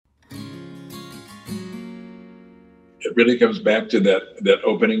it really comes back to that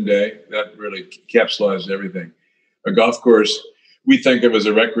opening day. That really capsulized everything. A golf course, we think of as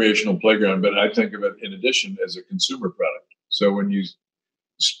a recreational playground, but I think of it in addition as a consumer product. So when you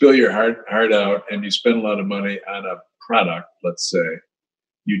spill your heart out and you spend a lot of money on a product, let's say,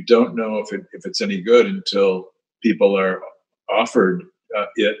 you don't know if it's any good until people are offered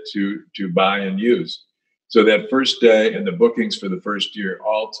it to buy and use. So that first day and the bookings for the first year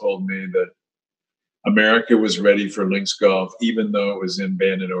all told me that America was ready for links golf, even though it was in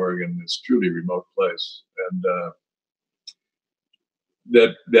Bandon, Oregon, this truly remote place. And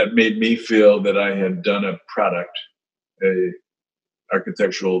that made me feel that I had done a product, a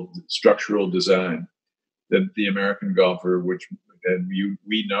architectural structural design that the American golfer, which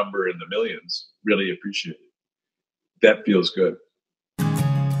we number in the millions, really appreciated. That feels good.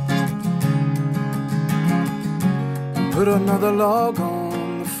 Put another log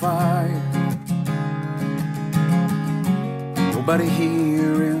on the fire. Nobody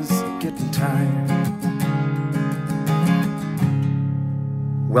here is getting tired.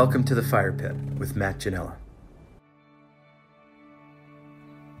 Welcome to the Fire Pit with Matt Janella.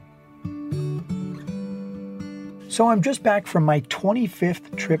 So I'm just back from my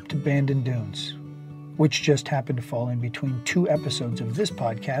 25th trip to Bandon Dunes, which just happened to fall in between two episodes of this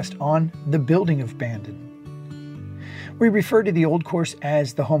podcast on the building of Bandon. We refer to the old course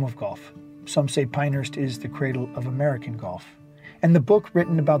as the home of golf. Some say Pinehurst is the cradle of American golf. And the book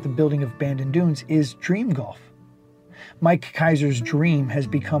written about the building of Bandon Dunes is Dream Golf. Mike Kaiser's dream has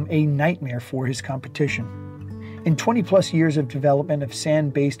become a nightmare for his competition. In 20-plus years of development of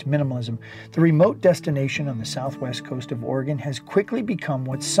sand-based minimalism, the remote destination on the southwest coast of Oregon has quickly become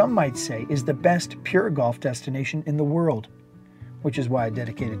what some might say is the best pure golf destination in the world, which is why I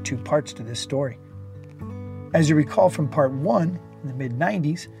dedicated 2 parts to this story. As you recall from part 1, in the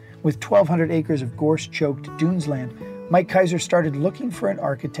mid-90s, with 1,200 acres of gorse-choked dunes land, Mike Kaiser started looking for an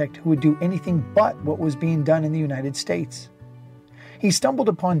architect who would do anything but what was being done in the United States. He stumbled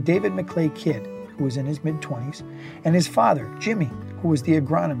upon David McClay Kidd, who was in his mid-20s, and his father, Jimmy, who was the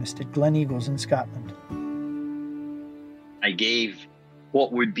agronomist at Glen Eagles in Scotland. I gave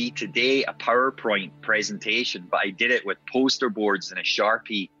what would be today a PowerPoint presentation, but I did it with poster boards and a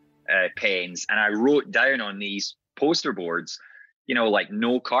Sharpie pens, and I wrote down on these poster boards, like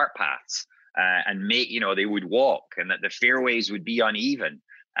no cart paths. And they would walk, and that the fairways would be uneven,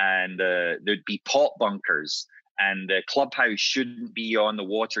 and there'd be pot bunkers, and the clubhouse shouldn't be on the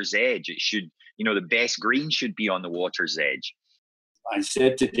water's edge. It should, the best green should be on the water's edge. I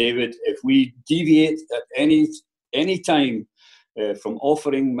said to David, if we deviate at any time from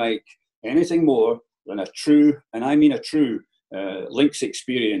offering Mike anything more than a true, and I mean a true, links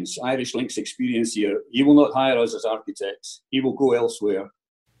experience, Irish links experience here, he will not hire us as architects. He will go elsewhere.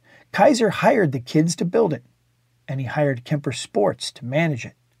 Kaiser hired the kids to build it, and he hired Kemper Sports to manage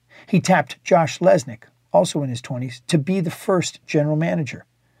it. He tapped Josh Lesnick, also in his 20s, to be the first general manager.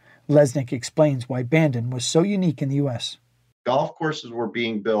 Lesnick explains why Bandon was so unique in the U.S. Golf courses were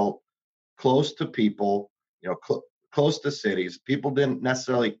being built close to people, close to cities. People didn't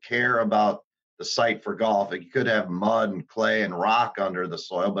necessarily care about the site for golf. You could have mud and clay and rock under the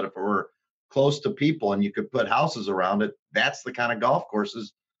soil, but if it were close to people and you could put houses around it, that's the kind of golf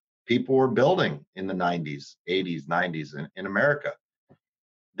courses people were building in the 90s, 80s, 90s in America.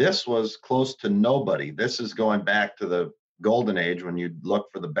 This was close to nobody. This is going back to the golden age when you'd look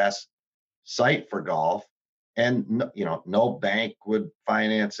for the best site for golf, and no bank would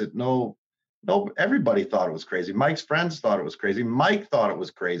finance it. No, everybody thought it was crazy. Mike's friends thought it was crazy. Mike thought it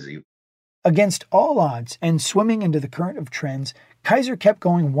was crazy. Against all odds and swimming into the current of trends, Kaiser kept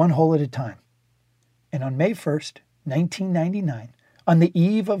going one hole at a time. And on May 1st, 1999, on the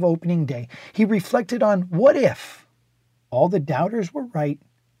eve of opening day, he reflected on what if all the doubters were right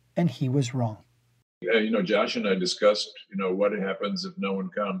and he was wrong. Josh and I discussed, what happens if no one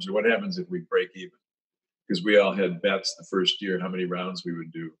comes, or what happens if we break even? Because we all had bets the first year how many rounds we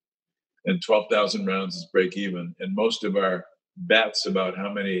would do. And 12,000 rounds is break even. And most of our bets about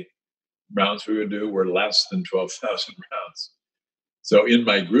how many rounds we would do were less than 12,000 rounds. So in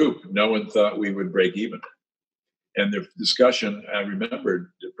my group, no one thought we would break even. And the discussion, I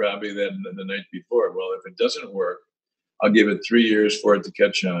remembered probably then the night before, well, if it doesn't work, I'll give it 3 years for it to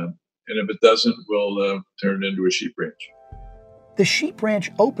catch on. And if it doesn't, we'll turn it into a sheep ranch. The Sheep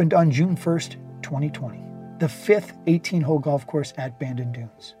Ranch opened on June 1st, 2020, the 5th 18-hole golf course at Bandon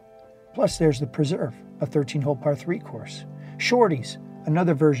Dunes. Plus there's the Preserve, a 13-hole par 3 course. Shorty's,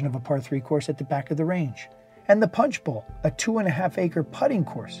 another version of a par 3 course at the back of the range. And the Punch Bowl, a 2.5-acre putting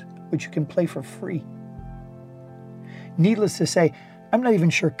course, which you can play for free. Needless to say, I'm not even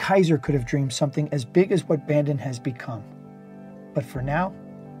sure Kaiser could have dreamed something as big as what Bandon has become. But for now,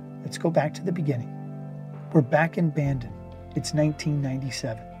 let's go back to the beginning. We're back in Bandon. It's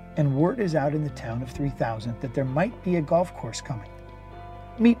 1997, and word is out in the town of 3000 that there might be a golf course coming.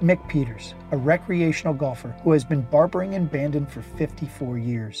 Meet Mick Peters, a recreational golfer who has been barbering in Bandon for 54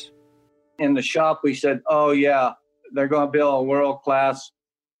 years. In the shop, we said, oh yeah, they're going to build a world-class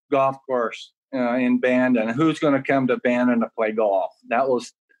golf course in Bandon. Who's going to come to Bandon to play golf? That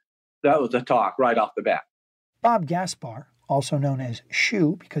was the talk right off the bat. Bob Gaspar, also known as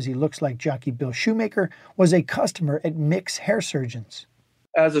Shoe because he looks like Jockey Bill Shoemaker, was a customer at Mick's Hair Surgeons.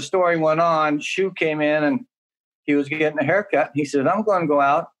 As the story went on, Shoe came in and he was getting a haircut. He said, I'm going to go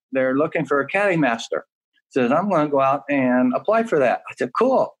out. They're looking for a caddy master. He says, I'm going to go out and apply for that. I said,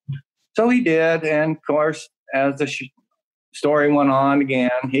 cool. So he did. And of course, as the story went on again,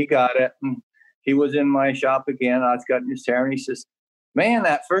 he got it. And he was in my shop again. I was cutting his hair, and he says, man,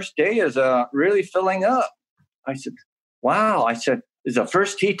 that first day is really filling up. I said, wow. I said, is the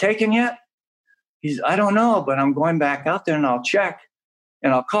first tee taken yet? He said, I don't know, but I'm going back out there and I'll check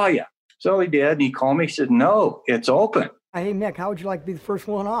and I'll call you. So he did. And he called me. He said, no, it's open. Hey, Mick, how would you like to be the first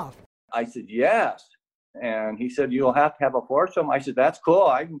one off? I said, yes. And he said, you'll have to have a foursome. I said, that's cool.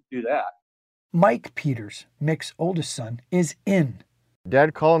 I can do that. Mike Peters, Mick's oldest son, is in.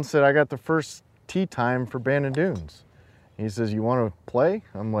 Dad called and said, I got the first tee time for Bandon Dunes. He says, you want to play?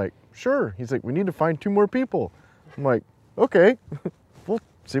 I'm like, sure. He's like, we need to find 2 more people. I'm like, okay, we'll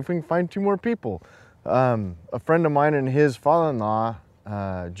see if we can find 2 more people. A friend of mine and his father-in-law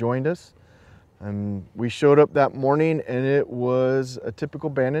joined us. We showed up that morning, and it was a typical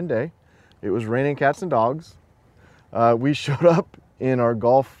Bandon day. It was raining cats and dogs. We showed up in our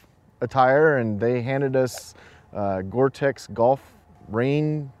golf attire, and they handed us Gore-Tex golf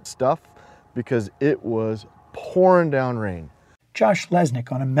rain stuff because it was pouring down rain. Josh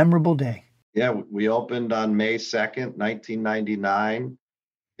Lesnick on a memorable day. Yeah, we opened on May 2nd, 1999.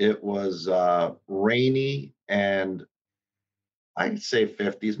 It was rainy and I'd say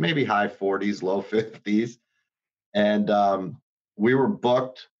 50s, maybe high 40s, low 50s. And we were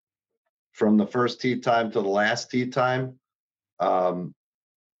booked from the first tee time to the last tee time.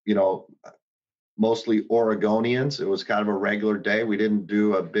 Mostly Oregonians. It was kind of a regular day. We didn't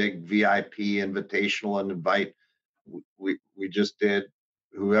do a big VIP invitational and invite. We just did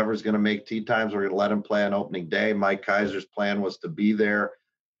whoever's going to make tee times, we're going to let them play on opening day. Mike Kaiser's plan was to be there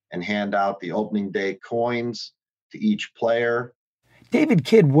and hand out the opening day coins to each player. David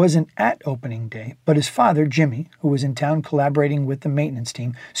Kidd wasn't at opening day, but his father, Jimmy, who was in town collaborating with the maintenance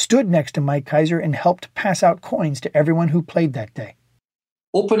team, stood next to Mike Kaiser and helped pass out coins to everyone who played that day.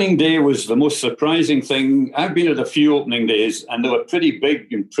 Opening day was the most surprising thing. I've been at a few opening days, and they were pretty big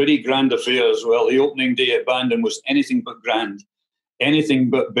and pretty grand affairs. Well, the opening day at Bandon was anything but grand, anything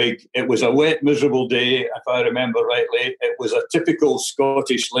but big. It was a wet, miserable day, if I remember rightly. It was a typical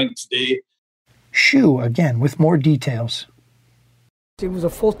Scottish links day. Shoe, again, with more details. It was a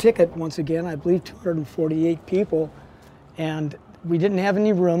full ticket once again, I believe 248 people, and we didn't have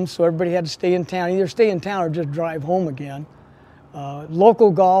any rooms, so everybody had to stay in town, either stay in town or just drive home again.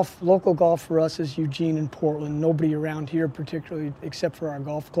 Local golf for us is Eugene and Portland. Nobody around here particularly, except for our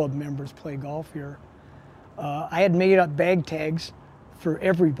golf club members, play golf here. I had made up bag tags for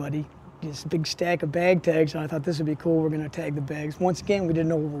everybody, this big stack of bag tags, and I thought this would be cool, we're gonna tag the bags. Once again, we didn't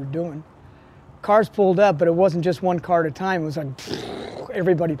know what we were doing. Cars pulled up, but it wasn't just one car at a time. It was like,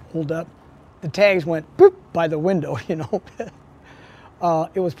 everybody pulled up. The tags went boop by the window, you know.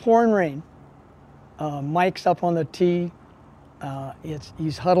 It was pouring rain. Mike's up on the tee.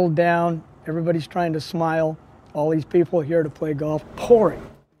 He's huddled down. Everybody's trying to smile. All these people here to play golf, pouring.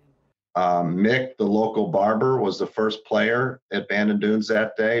 Mick, the local barber, was the first player at Bandon Dunes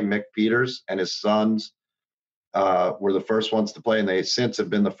that day. Mick Peters and his sons were the first ones to play, and they since have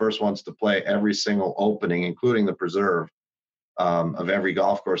been the first ones to play every single opening, including the preserve of every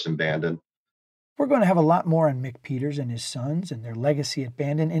golf course in Bandon. We're going to have a lot more on Mick Peters and his sons and their legacy at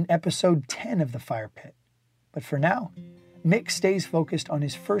Bandon in episode 10 of The Fire Pit. But for now, Mick stays focused on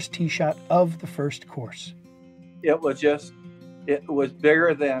his first tee shot of the first course. It was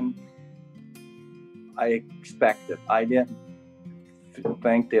bigger than I expected. I didn't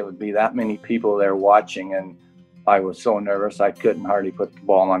think there would be that many people there watching, and I was so nervous I couldn't hardly put the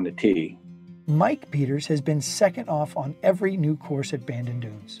ball on the tee. Mike Peters has been second off on every new course at Bandon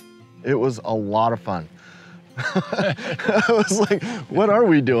Dunes. It was a lot of fun. I was like, what are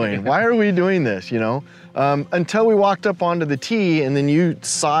we doing? Why are we doing this, you know? Until we walked up onto the tee, and then you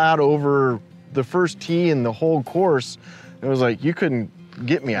saw out over the first tee and the whole course. It was like, you couldn't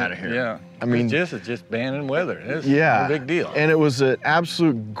get me out of here. Yeah. I mean, it's just Bandon weather. It's yeah, no big deal. And it was an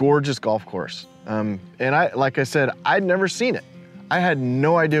absolute gorgeous golf course. And like I said, I'd never seen it. I had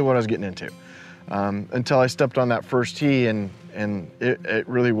no idea what I was getting into until I stepped on that first tee, and it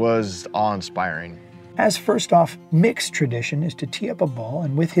really was awe-inspiring. As first off, Mick's tradition is to tee up a ball,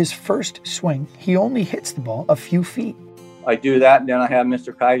 and with his first swing, he only hits the ball a few feet. I do that, and then I have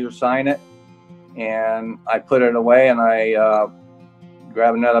Mr. Kaiser sign it, and I put it away, and I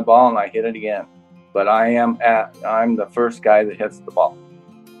grab another ball, and I hit it again. But I'm the first guy that hits the ball.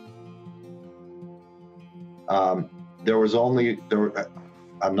 I'm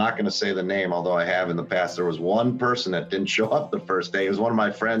not going to say the name, although I have in the past. There was one person that didn't show up the first day. It was one of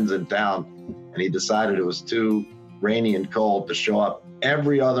my friends in town, and he decided it was too rainy and cold to show up.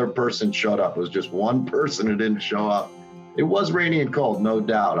 Every other person showed up. It was just one person who didn't show up. It was rainy and cold, no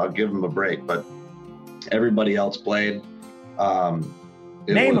doubt. I'll give him a break, but everybody else played.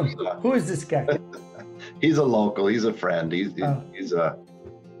 Name him. Who is this guy? He's a local. He's a friend. He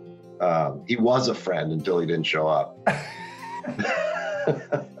was a friend until he didn't show up.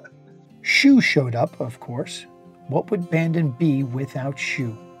 Shu showed up, of course. What would Bandon be without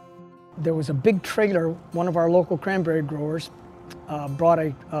Shu? There was a big trailer. One of our local cranberry growers brought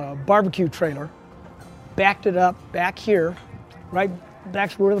a barbecue trailer, backed it up back here, right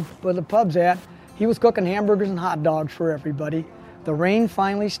back where the pub's at. He was cooking hamburgers and hot dogs for everybody. The rain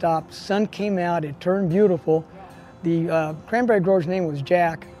finally stopped, sun came out, it turned beautiful. The cranberry grower's name was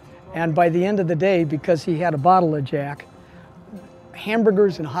Jack, and by the end of the day, because he had a bottle of Jack,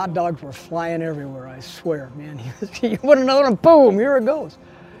 hamburgers and hot dogs were flying everywhere, I swear, man. You wouldn't know them, boom, here it goes.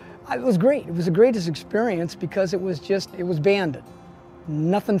 It was great. It was the greatest experience because it was Bandon.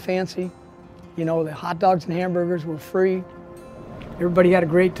 Nothing fancy. You know, the hot dogs and hamburgers were free. Everybody had a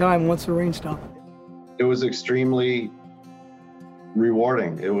great time once the rain stopped. It was extremely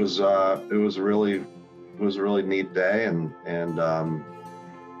rewarding. It was a really neat day, and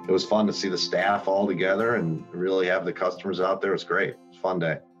it was fun to see the staff all together and really have the customers out there. It was great. It was a fun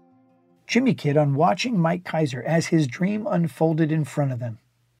day. Jimmy Kidd on watching Mike Kaiser as his dream unfolded in front of them.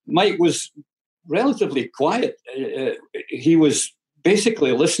 Mike was relatively quiet. He was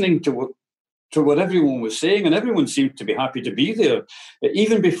basically listening to what everyone was saying, and everyone seemed to be happy to be there.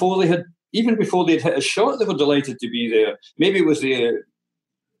 Even before they'd hit a shot, they were delighted to be there. Maybe it was the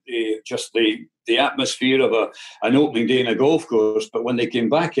atmosphere of an opening day in a golf course, but when they came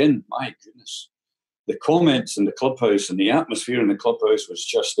back in, my goodness, the comments in the clubhouse and the atmosphere in the clubhouse was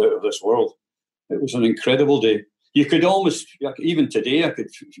just out of this world. It was an incredible day. You could almost, even today,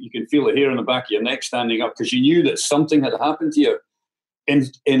 you can feel the hair on the back of your neck standing up because you knew that something had happened to you in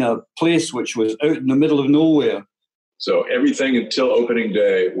a place which was out in the middle of nowhere. So everything until opening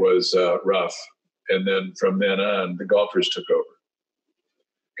day was rough. And then from then on, the golfers took over.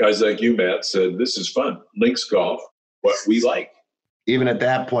 Guys like you, Matt, said, this is fun. Links golf, what we like. Even at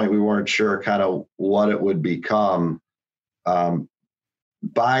that point, we weren't sure kind of what it would become.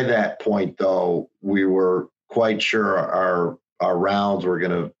 By that point, though, we were quite sure our rounds were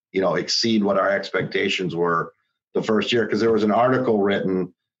going to, exceed what our expectations were the first year. Because there was an article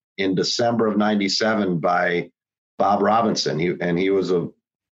written in December of '97 by Bob Robinson. He was a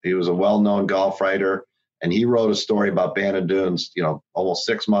well-known golf writer. And he wrote a story about Bandon Dunes, almost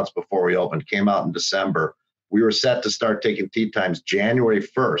 6 months before we opened. Came out in December. We were set to start taking tee times January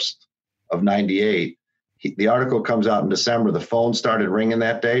 1st of '98. The article comes out in December. The phone started ringing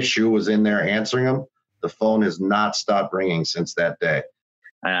that day. Shu was in there answering them. The phone has not stopped ringing since that day.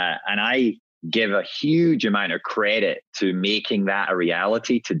 And I give a huge amount of credit to making that a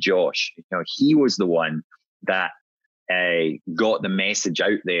reality to Josh. He was the one that got the message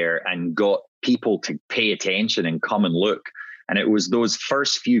out there and got people to pay attention and come and look. And it was those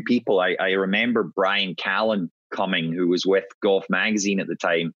first few people. I remember Brian Callan coming, who was with Golf Magazine at the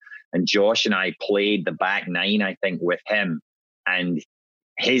time. And Josh and I played the back nine, I think, with him. And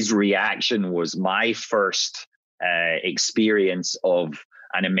his reaction was my first experience of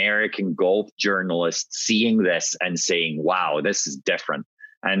an American golf journalist seeing this and saying, wow, this is different.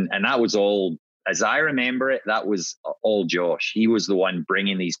 And that was all, as I remember it, that was all Josh. He was the one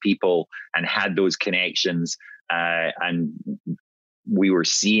bringing these people and had those connections. And we were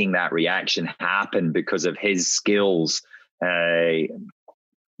seeing that reaction happen because of his skills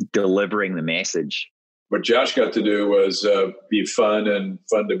delivering the message. What Josh got to do was be fun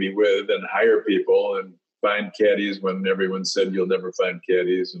to be with and hire people and find caddies when everyone said you'll never find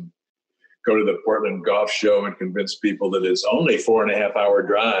caddies, and go to the Portland Golf Show and convince people that it's only 4.5 hour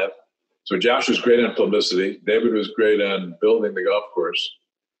drive. So Josh was great on publicity. David was great on building the golf course.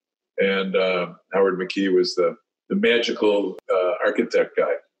 And Howard McKee was the magical architect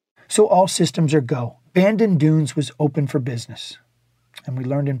guy. So all systems are go. Bandon Dunes was open for business. And we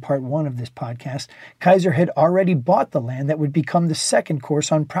learned in part 1 of this podcast, Kaiser had already bought the land that would become the second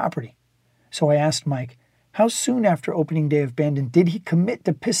course on property. So I asked Mike, how soon after opening day of Bandon did he commit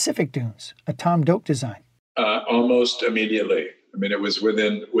to Pacific Dunes, a Tom Doak design? Almost immediately. I mean, it was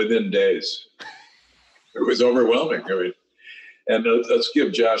within days. It was overwhelming. I mean, and let's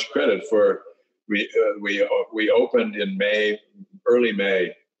give Josh credit for we opened in early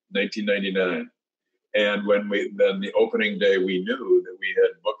May, 1999. And then the opening day, we knew that we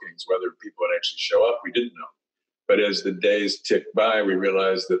had bookings. Whether people would actually show up, we didn't know. But as the days ticked by, we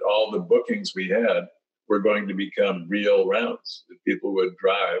realized that all the bookings we had were going to become real rounds, that people would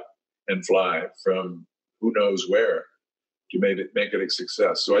drive and fly from who knows where to make it a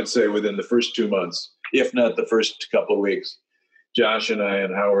success. So I'd say within the first 2 months, if not the first couple of weeks, Josh and I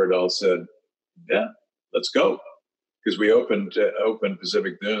and Howard all said, yeah, let's go. Because we opened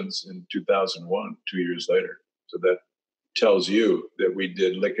Pacific Dunes in 2001, 2 years later. So that tells you that we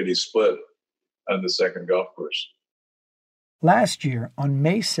did lickety-split on the second golf course. Last year, on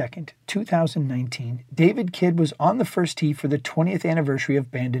May 2nd, 2019, David Kidd was on the first tee for the 20th anniversary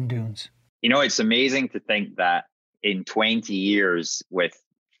of Bandon Dunes. You know, it's amazing to think that in 20 years, with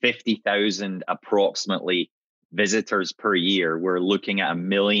 50,000 approximately visitors per year, we're looking at 1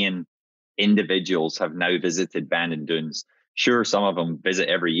 million individuals have now visited Bandon Dunes. Sure, some of them visit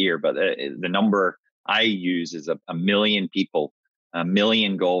every year, but the number I use is 1 million people, 1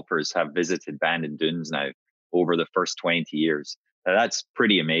 million golfers have visited Bandon Dunes now over the first 20 years. That's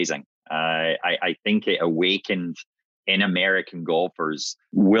pretty amazing. I think it awakened in American golfers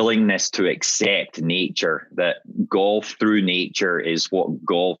willingness to accept nature, that golf through nature is what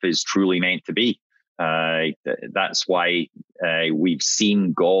golf is truly meant to be. That's why we've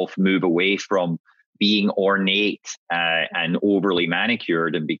seen golf move away from being ornate and overly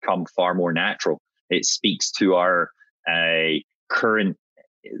manicured and become far more natural. It speaks to our current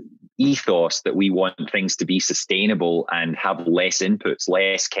ethos that we want things to be sustainable and have less inputs,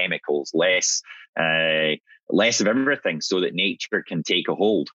 less chemicals, less of everything, so that nature can take a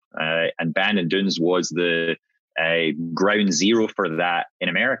hold. And Bandon Dunes was the ground zero for that in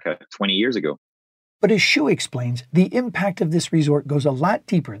America 20 years ago. But as Shu explains, the impact of this resort goes a lot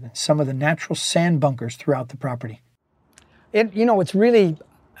deeper than some of the natural sand bunkers throughout the property. It's really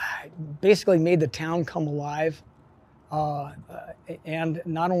basically made the town come alive. And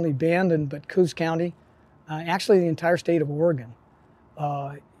not only Bandon, but Coos County, actually the entire state of Oregon.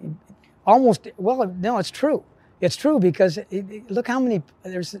 It's true. It's true because look how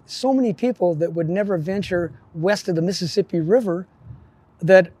there's so many people that would never venture west of the Mississippi River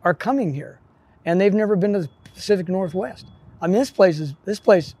that are coming here. And they've never been to the Pacific Northwest. I mean, this place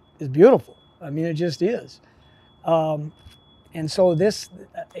is beautiful. I mean, it just is. And so this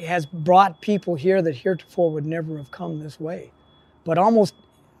has brought people here that heretofore would never have come this way. But almost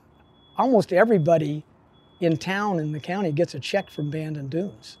everybody in town and the county gets a check from Bandon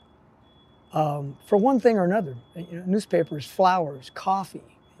Dunes. For one thing or another, newspapers, flowers, coffee,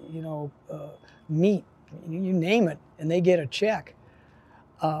 meat, you name it, and they get a check.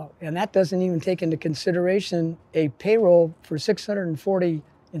 And that doesn't even take into consideration a payroll for 640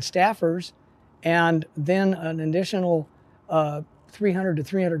 in staffers and then an additional 300 to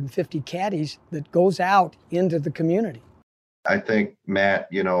 350 caddies that goes out into the community. I think, Matt,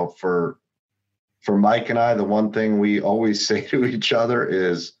 for Mike and I, the one thing we always say to each other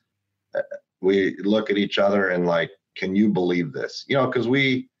is we look at each other and like, can you believe this? Because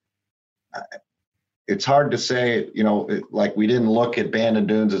it's hard to say, like we didn't look at Bandon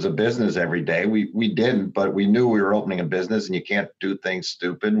Dunes as a business every day. We didn't, but we knew we were opening a business and you can't do things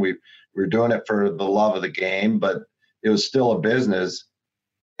stupid. We were doing it for the love of the game, but it was still a business.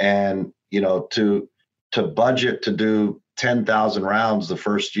 And, to budget to do 10,000 rounds the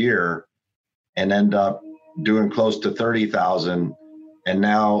first year and end up doing close to 30,000. And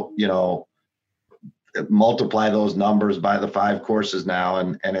now, multiply those numbers by the 5 courses now.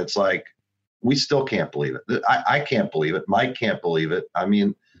 And it's like, we still can't believe it. I can't believe it. Mike can't believe it. I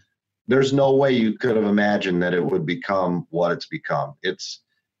mean, there's no way you could have imagined that it would become what it's become. It's,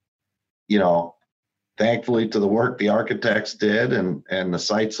 thankfully to the work the architects did and the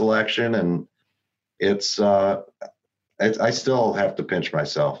site selection. And it's, I still have to pinch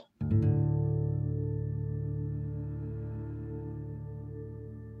myself.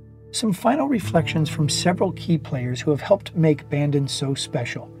 Some final reflections from several key players who have helped make Bandon so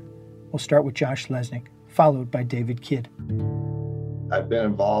special. We'll start with Josh Lesnick, followed by David Kidd. I've been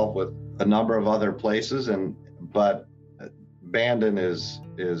involved with a number of other places, but Bandon is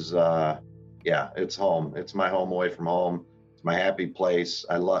it's home. It's my home away from home. It's my happy place.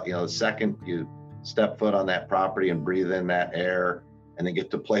 I love, the second you step foot on that property and breathe in that air and then get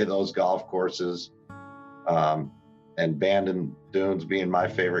to play those golf courses. And Bandon Dunes being my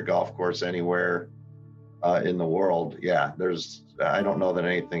favorite golf course anywhere in the world. Yeah, I don't know that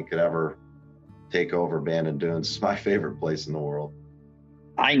anything could ever take over Bandon Dunes. It's my favorite place in the world.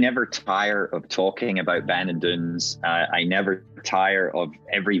 I never tire of talking about Bandon Dunes. I never tire of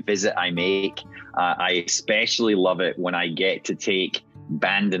every visit I make. I especially love it when I get to take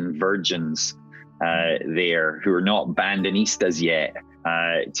Bandon virgins there who are not Bandonistas yet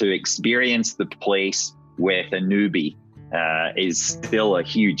to experience the place with a newbie is still a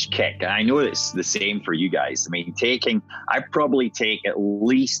huge kick. And I know it's the same for you guys. I mean, I probably take at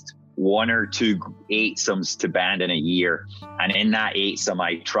least 1 or 2 eightsomes to Bandon a year. And in that eightsome,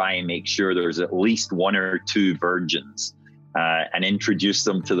 I try and make sure there's at least 1 or 2 virgins and introduce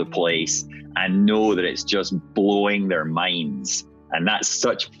them to the place and know that it's just blowing their minds. And that's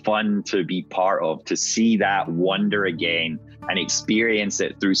such fun to be part of, to see that wonder again and experience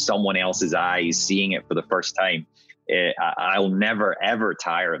it through someone else's eyes, seeing it for the first time. I'll never, ever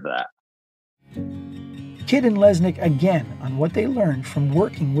tire of that. Kid and Lesnick again on what they learned from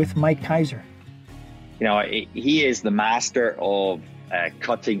working with Mike Keiser. He is the master of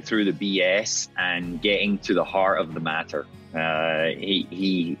cutting through the BS and getting to the heart of the matter.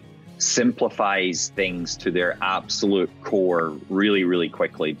 He simplifies things to their absolute core really, really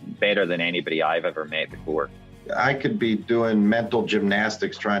quickly, better than anybody I've ever met before. I could be doing mental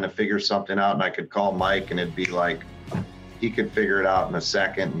gymnastics trying to figure something out, and I could call Mike and it'd be like he could figure it out in a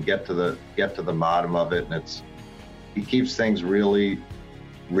second and get to the bottom of it. And he keeps things really,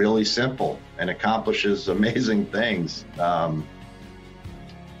 really simple and accomplishes amazing things.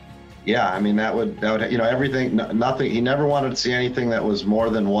 Yeah, I mean, that would everything, nothing. He never wanted to see anything that was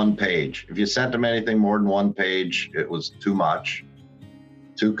more than 1 page. If you sent him anything more than 1 page, it was too much,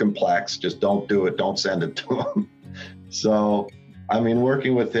 too complex. Just don't do it. Don't send it to him. So, I mean,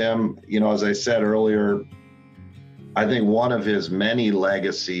 working with him, as I said earlier, I think one of his many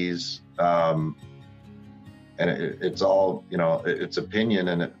legacies, and it's all, it's opinion,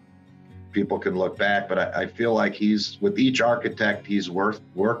 and people can look back, but I feel like with each architect he's worked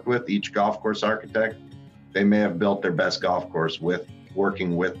with, each golf course architect, they may have built their best golf course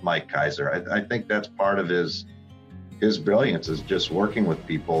working with Mike Keiser. I think that's part of his brilliance, is just working with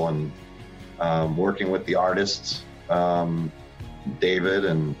people and working with the artists, David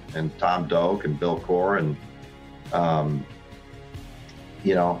and Tom Doak and Bill Core, and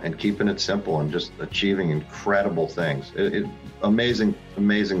and keeping it simple and just achieving incredible things. Amazing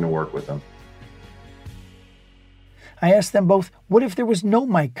to work with them. I asked them both, what if there was no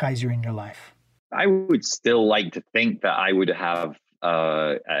Mike Keiser in your life? I would still like to think that I would have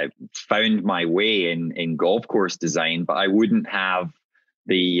found my way in golf course design, but I wouldn't have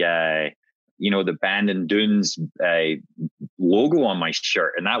the Bandon Dunes logo on my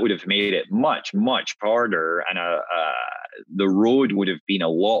shirt, and that would have made it much, much harder, and the road would have been a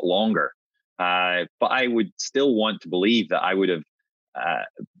lot longer. But I would still want to believe that I would have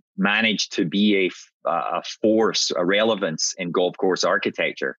managed to be a force, a relevance in golf course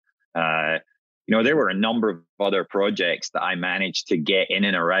architecture. There were a number of other projects that I managed to get in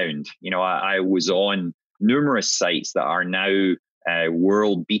and around. I was on numerous sites that are now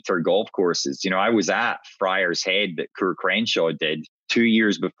world beater golf courses. I was at Friar's Head that Kerr Crenshaw did 2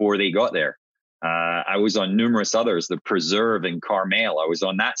 years before they got there. I was on numerous others, the Preserve in Carmel. I was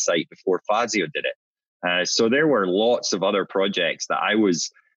on that site before Fazio did it. So there were lots of other projects that I was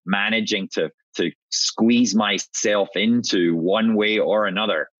managing to squeeze myself into one way or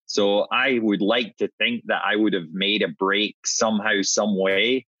another. So I would like to think that I would have made a break somehow, some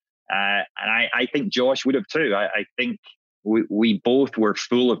way. And I think Josh would have too. I think we both were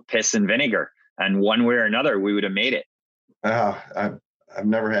full of piss and vinegar, and one way or another, we would have made it. I've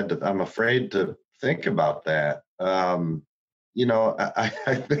never had to, I'm afraid to think about that. I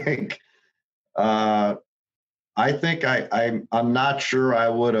think I'm not sure I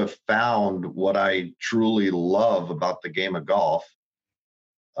would have found what I truly love about the game of golf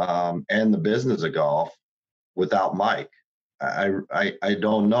and the business of golf without Mike. I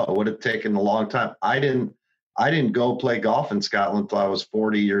don't know. It would have taken a long time. I didn't go play golf in Scotland until I was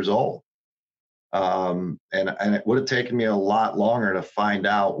 40 years old. And it would have taken me a lot longer to find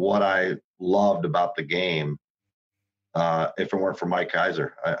out what I loved about the game if it weren't for Mike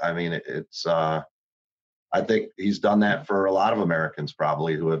Keiser. I think he's done that for a lot of Americans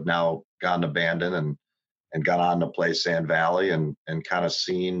probably who have now gone to Bandon and gone on to play Sand Valley and kind of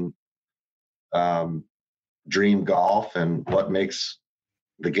seen dream golf and what makes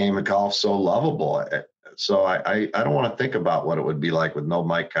the game of golf so lovable. So I don't want to think about what it would be like with no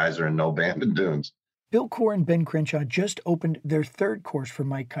Mike Kaiser and no Bandon Dunes. Bill Coore and Ben Crenshaw just opened their third course for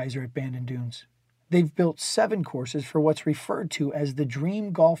Mike Kaiser at Bandon Dunes. They've built 7 courses for what's referred to as the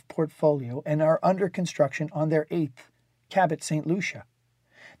Dream Golf Portfolio and are under construction on their 8th, Cabot St. Lucia.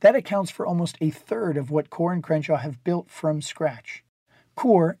 That accounts for almost a third of what Coore and Crenshaw have built from scratch.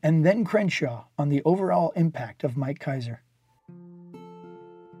 Coore and then Crenshaw on the overall impact of Mike Kaiser.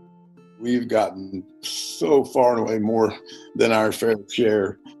 We've gotten so far and away more than our fair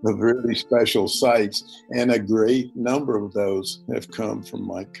share of really special sites, and a great number of those have come from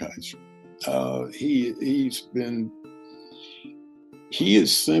Mike Kaiser. He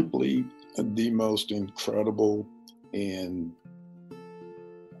is simply the most incredible and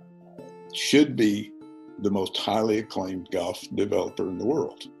should be the most highly acclaimed golf developer in the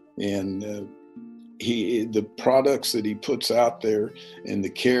world. And the products that he puts out there and the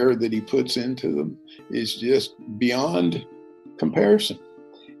care that he puts into them is just beyond comparison.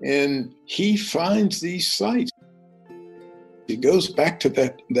 And he finds these sites. It goes back to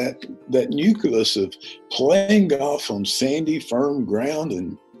that nucleus of playing golf on sandy, firm ground.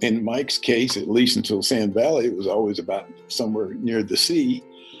 And in Mike's case, at least until Sand Valley, it was always about somewhere near the sea.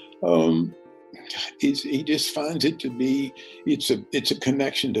 He just finds it to be, it's a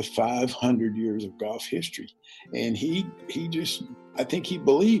connection to 500 years of golf history. And I think he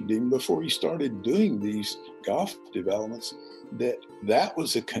believed even before he started doing these golf developments that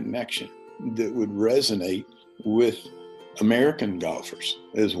was a connection that would resonate with American golfers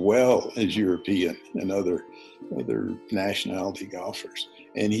as well as European and other nationality golfers.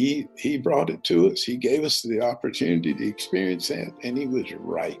 And he brought it to us. He gave us the opportunity to experience that, and he was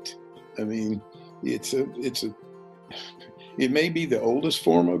right. I mean, it may be the oldest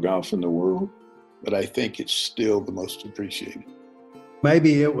form of golf in the world, but I think it's still the most appreciated.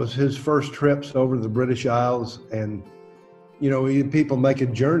 Maybe it was his first trips over the British Isles, and people make a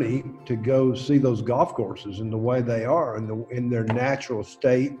journey to go see those golf courses and the way they are in their natural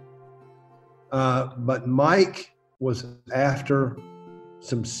state. But Mike was after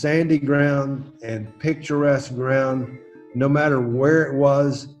some sandy ground and picturesque ground, no matter where it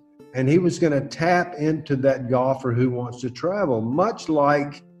was. And he was going to tap into that golfer who wants to travel, much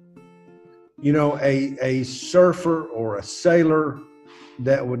like, a surfer or a sailor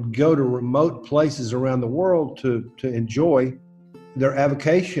that would go to remote places around the world to enjoy their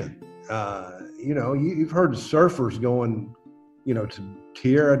avocation. You've heard of surfers going, to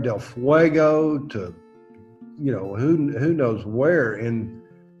Tierra del Fuego, to, who knows where in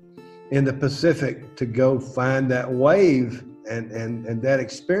the Pacific to go find that wave and that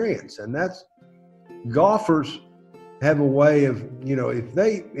experience. And that's, golfers have a way of,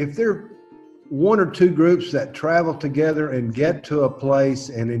 if they're one or two groups that travel together and get to a place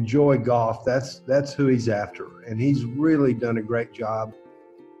and enjoy golf, that's who he's after. And he's really done a great job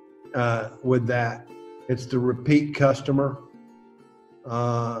with that. It's the repeat customer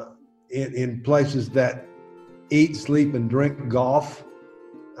in places that eat, sleep, and drink golf.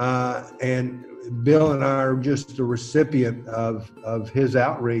 And Bill and I are just the recipient of his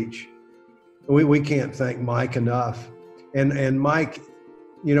outreach. We can't thank Mike enough. And Mike,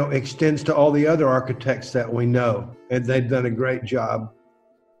 extends to all the other architects that we know, and they've done a great job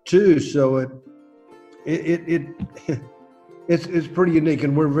too. So it's pretty unique,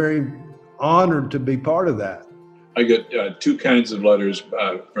 and we're very honored to be part of that. I get 2 kinds of letters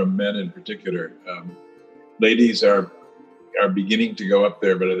from men in particular. Ladies are beginning to go up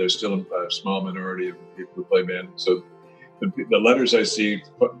there, but there's still a small minority of people who play band. So the letters I see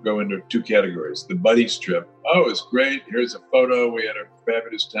go into 2 categories. The buddies trip. Oh, it's great. Here's a photo. We had a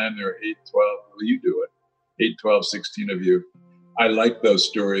fabulous time. There were 8, 12. Well, you do it. 8, 12, 16 of you. I like those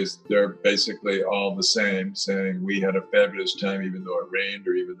stories. They're basically all the same, saying we had a fabulous time, even though it rained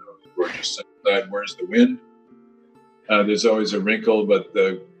or even though it was gorgeous outside. Where's the wind? There's always a wrinkle, but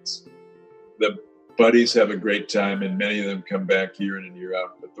the buddies have a great time, and many of them come back year in and year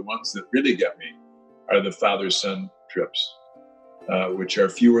out. But the ones that really get me are the father-son trips, which are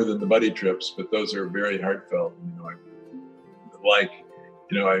fewer than the buddy trips, but those are very heartfelt.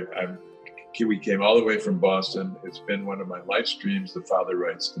 We came all the way from Boston. It's been one of my life's dreams. The father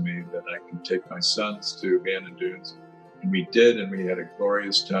writes to me that I can take my sons to Bandon Dunes, and we did, and we had a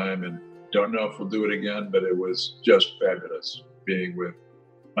glorious time. And don't know if we'll do it again, but it was just fabulous being with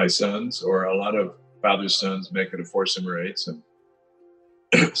my sons, or a lot of father's sons make it a foursome or 8s. And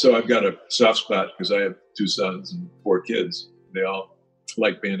so I've got a soft spot because I have 2 sons and 4 kids. They all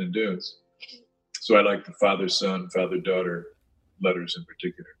like Bandon Dunes. So I like the father-son, father-daughter letters in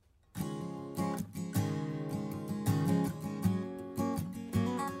particular.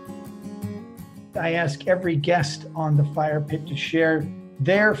 I ask every guest on the Fire Pit to share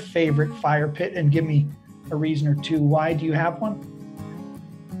their favorite fire pit and give me a reason or two why. Do you have one?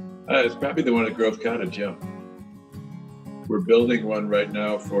 It's probably the one at Grove Cottage, yeah. We're building one right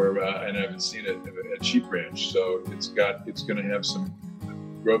now for, and I haven't seen it, at Sheep Ranch. So it's going to have some,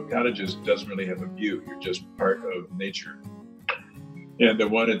 Grove Cottages doesn't really have a view. You're just part of nature. And the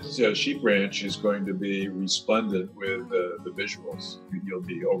one at Sheep Ranch is going to be resplendent with the visuals. You'll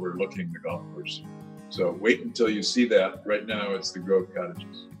be overlooking the golf course. So wait until you see that. Right now, it's the Grove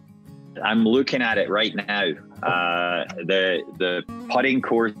Cottages. I'm looking at it right now. The putting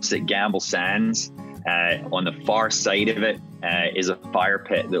course at Gamble Sands, on the far side of it is a fire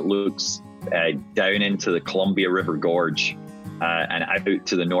pit that looks down into the Columbia River Gorge and out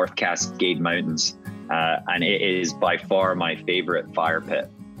to the North Cascade Mountains. And it is by far my favorite fire pit.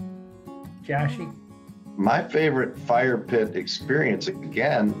 Joshy? My favorite fire pit experience,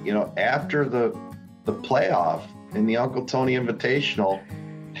 again, after the playoff in the Uncle Tony Invitational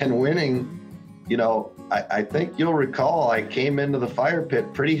and winning, I think you'll recall I came into the fire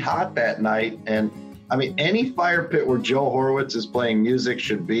pit pretty hot that night. And I mean, any fire pit where Joe Horowitz is playing music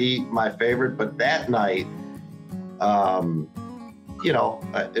should be my favorite. But that night, that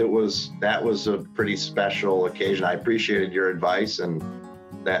was a pretty special occasion. I appreciated your advice and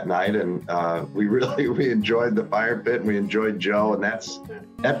that night, and we enjoyed the fire pit, and we enjoyed Joe, and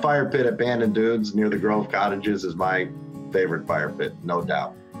that fire pit at Bandon Dunes near the Grove Cottages is my favorite fire pit, no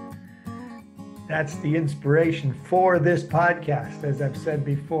doubt. That's the inspiration for this podcast, as I've said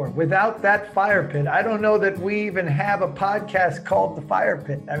before. Without that fire pit, I don't know that we even have a podcast called The Fire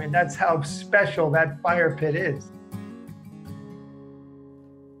Pit. I mean, that's how special that fire pit is.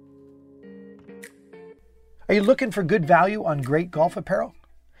 Are you looking for good value on great golf apparel?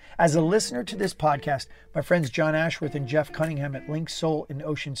 As a listener to this podcast, my friends John Ashworth and Jeff Cunningham at Link Soul in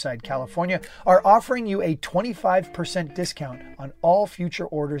Oceanside, California, are offering you a 25% discount on all future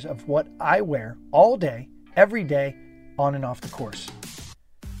orders of what I wear all day, every day, on and off the course.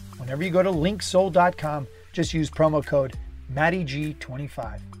 Whenever you go to linksoul.com, just use promo code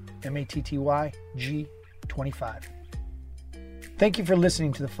MattyG25, MattyG25. Thank you for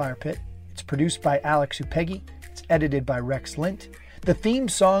listening to The Fire Pit. It's produced by Alex Upegui. It's edited by Rex Lint. The theme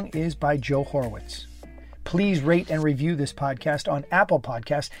song is by Joe Horowitz. Please rate and review this podcast on Apple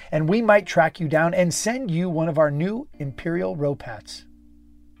Podcasts, and we might track you down and send you one of our new Imperial Rope hats.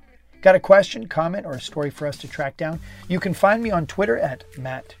 Got a question, comment, or a story for us to track down? You can find me on Twitter at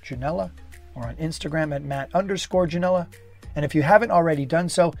Matt Janella or on Instagram at Matt_Janella. And if you haven't already done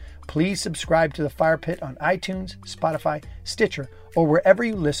so, please subscribe to The Fire Pit on iTunes, Spotify, Stitcher, or wherever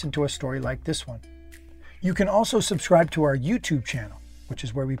you listen to a story like this one. You can also subscribe to our YouTube channel, which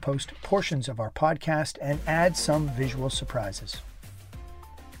is where we post portions of our podcast and add some visual surprises.